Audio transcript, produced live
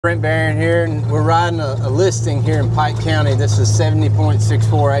Brent Barron here, and we're riding a listing here in Pike County. This is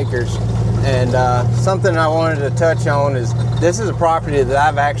 70.64 acres, and something I wanted to touch on is this is a property that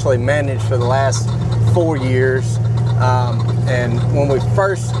I've actually managed for the last 4 years. And when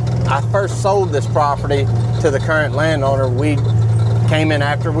I first sold this property to the current landowner, we came in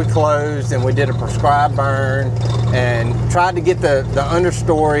after we closed and we did a prescribed burn and tried to get the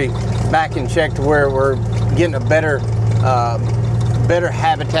understory back in check to where we're getting a better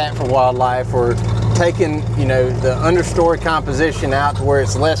habitat for wildlife. We're taking, the understory composition out to where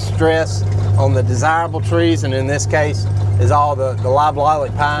it's less stress on the desirable trees, and in this case is all the live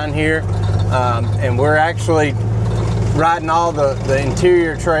lilac pine here. And we're actually riding all the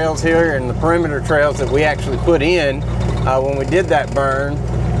interior trails here and the perimeter trails that we actually put in when we did that burn.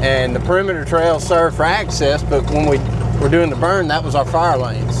 And the perimeter trails serve for access, but when we were doing the burn, that was our fire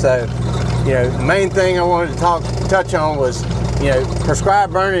lane. So, the main thing I wanted to touch on was,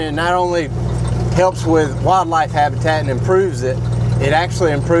 prescribed burning. It not only helps with wildlife habitat and improves it, it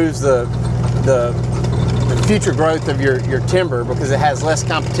actually improves the future growth of your timber because it has less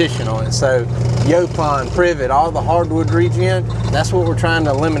competition on it. So yopon, privet, all the hardwood regen, that's what we're trying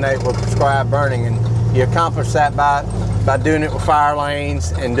to eliminate with prescribed burning. And you accomplish that by doing it with fire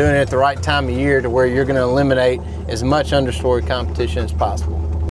lanes and doing it at the right time of year to where you're going to eliminate as much understory competition as possible.